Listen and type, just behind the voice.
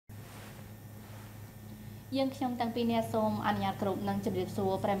យើងខ្ញុំតាំងពីអ្នកសូមអនុញ្ញាតគ្រប់នឹងជម្រាបសួ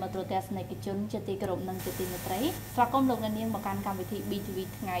រប្រិមត្តទូទាំងស្នេហិជនជាទីគោរពនិងជាទីមេត្រីស្វាគមន៍លោកអ្នកនាងមកកាន់កម្មវិធី BTV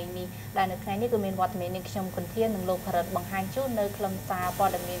ថ្ងៃនេះដែលនៅថ្ងៃនេះគឺមានវត្តមាននាងខ្ញុំគុនធាននិងលោកផលិតបង្ហាញជូននៅខ្លឹមសារព័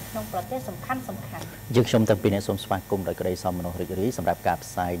ត៌មានក្នុងប្រទេសសំខាន់យើងខ្ញុំតាំងពីអ្នកសូមស្វាគមន៍ដោយក្តីសោមនស្សរីករាយសម្រាប់ការផ្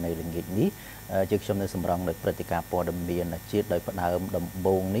សាយនៅល្ងាចនេះយើងខ្ញុំនៅសម្រងនៅព្រឹត្តិការណ៍ព័ត៌មានជាតិដោយផ្ដើមដំ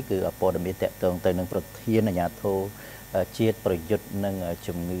បូងនេះគឺព័ត៌មានតកតងទៅនឹងប្រធានអាជ្ញាធរជាតិប្រយុទ្ធនឹង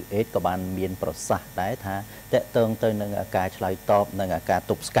ជំងឺអេដក៏បានមានប្រសាសន៍ដែរថាតកតងទៅនឹងការឆ្លើយតបនឹងការ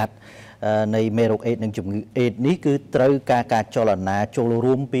ទប់ស្កាត់នៃមេរោគអេដនិងជំងឺអេដនេះគឺត្រូវការចលនាចូល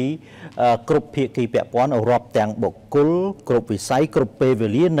រួមពីគ្រប់ភាគីពាក់ព័ន្ធរាប់ទាំងបុគ្គលគ្រប់វិស័យគ្រប់ពេលវេ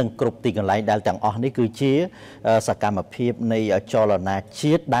លានិងគ្រប់ទីកន្លែងដែលទាំងអស់នេះគឺជាសកម្មភាពនៃចលនា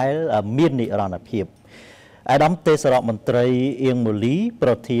ជាតិដែលមាននិរន្តរភាពអាដាមទេសរដ្ឋមន្ត្រីអៀងម៉ូលីប្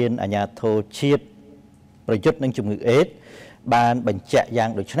រធានអាជ្ញាធរជាតិប្រយុទ្ធនឹងជំងឺអេដបានបញ្ជាក់យ៉ាង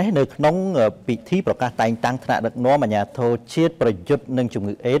ដូចនេះនៅក្នុងពិធីប្រកាសតែងតាំងថ្នាក់ដឹកនាំអាជ្ញាធរជាតិប្រយុទ្ធនឹងជំ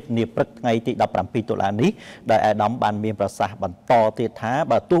ងឺអេដនាព្រឹកថ្ងៃទី17តុលានេះដោយអាដាមបានមានប្រសាសន៍បន្តទៀតថា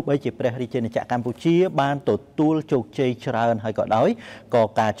បើទោះបីជាព្រះរាជាណាចក្រកម្ពុជាបានទទួលជោគជ័យច្រើនហើយក៏ដោយក៏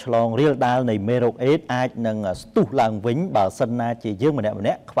ការឆ្លងរាលដាលនៃមេរោគអេដអាចនឹងស្ទុះឡើងវិញបើសិនណាជាយើងម្នាក់ៗ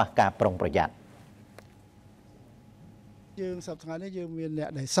ខ្វះការប្រុងប្រយ័ត្នយើងសប្តាហ៍នេះយើងមានអ្នក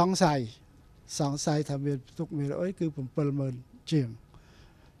ដែលសង្ស័យថាមានផ្ទុកមេរោគអេដគឺ 70000 ជាង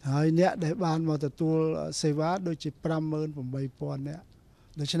ហើយអ្នកដែលបានមកទទួលសេវាដូចជា 58000 នាក់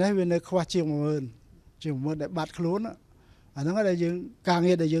ដូច្នេះវានៅខ្វះជាង 10000 ដែលបាត់ខ្លួនអាហ្នឹងដែលយើងការ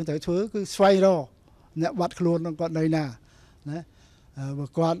ងារដែលយើងត្រូវធ្វើគឺស្វែងរកអ្នកបាត់ខ្លួននឹងគាត់នៅណាបើ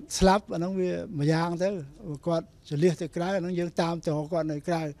គាត់ស្លាប់អាហ្នឹងវាមួយយ៉ាងទៅបើគាត់ចលះទៅក្រៅអាហ្នឹងយើងតាមទៅគាត់នៅ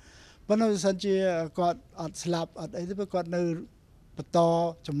ក្រៅប៉ុន្តែបើសិនជាគាត់អត់ស្លាប់អត់អីទេគាត់នៅបន្ត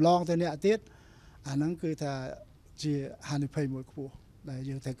ចម្លងទៅអ្នកទៀតអាហ្នឹងគឺថាជាហានិភ័យមួយខ្ពស់ដែល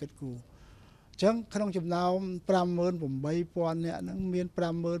យើងត្រូវគិតគូរអញ្ចឹងក្នុងចំណោម 58000 នាក់ហ្នឹងមាន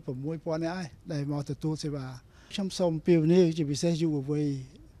 56000 នាក់ហើយដែលមកទទួលសេវាខ្ញុំសូមពីវនេះជាពិសេសយុវវ័យ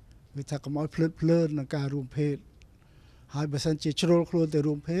គឺថាកុំឲ្យភ្លើតភ្លើននឹងការរួមភេទហើយបើសិនជាជ្រុលខ្លួនទៅ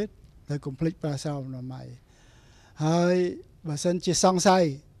រួមភេទទៅកុំភ្លេចប្រើស្រោមអនាម័យហើយបើសិនជាសង្ស័យ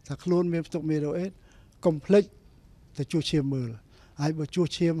ថាខ្លួនមានផ្ទុកមេរោគអេដកុំភ្លេចទៅជួសឈាមមើលហើយបើជួស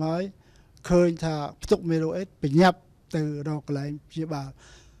ឈាមហើយឃើញថាផ្ទុកមេរោគអេដបញ្ញាប់ទៅរកកន្លែងព្យាបាល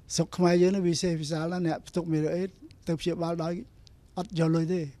ស្រុកខ្មែរយើងនេះវិសេសវិសាលណាស់អ្នកផ្ទុកមេរោគអេដទៅព្យាបាលដោយអត់យកលុយ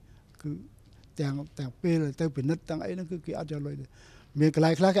ទេគឺទាំងពេលទៅពិនិត្យទាំងអីហ្នឹងគឺគេអត់យកលុយទេមានកន្លែ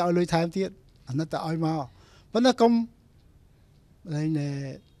ងខ្លះគេឲ្យលុយថែមទៀតអាណិតតែឲ្យមកប៉ុន្តែកុំ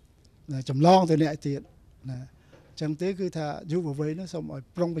ចម្លងទៅអ្នកទៀតណាអញ្ចឹងទេគឺថាយុវវ័យនោះសូមឲ្យ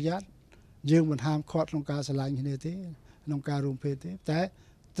ប្រុងប្រយ័ត្នយើងមិនហាមឃាត់ក្នុងការឆ្លាញ់គ្នាទេក្នុងការរួមភេទទេតែ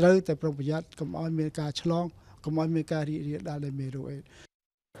ត្រូវតែប្រុងប្រយ័ត្នកុំឲ្យមានការឆ្លងកុំឲ្យមានការរីករាលដាលនៃមេរោគអេដ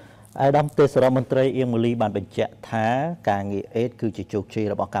អាដាមទេសរដ្ឋមន្ត្រីអៀងម៉ូលីបានបញ្ជាក់ថាការងារអេដគឺជាជោគជ័យ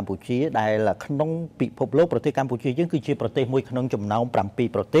របស់កម្ពុជាដែលក្នុងពិភពលោកប្រទេសកម្ពុជាយើងគឺជាប្រទេសមួយក្នុងចំណោម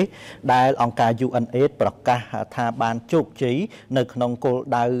7ប្រទេសដែលអង្គការ UNAIDS ប្រកាសថាបានជោគជ័យនៅក្នុងគោល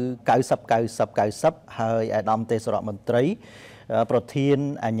ដៅ90ហើយអាដាមទេសរដ្ឋមន្ត្រីប្រធាន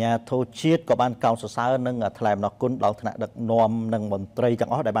អាជ្ញាធរជាតិក៏បានកោតសរសើរនិងថ្លែងអំណរគុណដល់ថ្នាក់ដឹកនាំនិងមន្ត្រីទាំ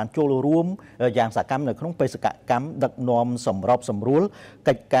ងអស់ដែលបានចូលរួមយ៉ាងសកម្មនៅក្នុងបេសកកម្មដឹកនាំសម្របសម្រួល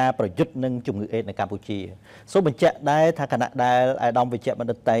កិច្ចការប្រយុទ្ធនឹងជំងឺអេដនៅកម្ពុជាសូមបញ្ជាក់ដែរថាគណៈដែលអាដាមវិជ្ជប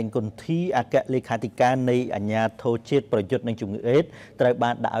ណ្ឌិតតែងគុន្ធីអគ្គលេខាធិការនៃអាជ្ញាធរជាតិប្រយុទ្ធនឹងជំងឺអេដត្រូវ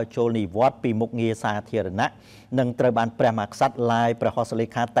បានដាក់ឲ្យចូលនិវត្តន៍ពីមុខងារសាធារណៈនិងត្រូវបានព្រះមហាក្សត្រឡាយព្រះហស្ថលេ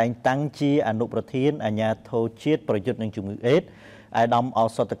ខាតែងតាំងជាអនុប្រធានអាជ្ញាធរជាតិប្រយុទ្ធនឹងជំងឺអេដអាដាមអ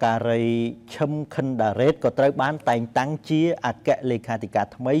សតការីឈឹមខិនដារ៉េតក៏ត្រូវបានតែងតាំងជាអគ្គលេខាធិការ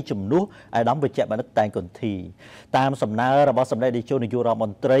ថ្មីជំនួសអាដាមវិជ្ជបណ្ឌិតតែងគុន្ធីតាមសំណើរបស់សម្ដេចតេជោនាយករដ្ឋម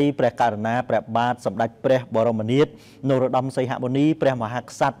ន្ត្រីព្រះករុណាព្រះបាទសម្ដេចព្រះបរមនាថនរោត្តមសីហមុនីព្រះមហា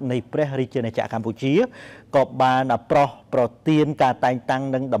ក្សត្រនៃព្រះរាជាណាចក្រកម្ពុជាក៏បានប្រទានការតែងតាំង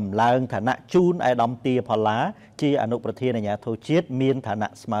និងដំឡើងឋានៈជូនអាដាមទាផល្លាជាអនុប្រធានអាជ្ញាធរជាតិមានឋានៈ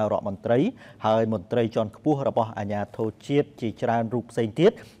ស្មើរដ្ឋមន្ត្រីហើយមន្ត្រីជាន់ខ្ពស់របស់អាជ្ញាធរជាតិជាច្រើនរូបផ្សេងទៀ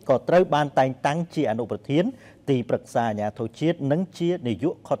តក៏ត្រូវបានតែងតាំងជាអនុប្រធានទីប្រឹក្សាអាជ្ញាធរជាតិនិងជានាយ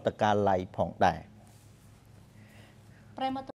កខុទ្ទកាល័យផងដែរ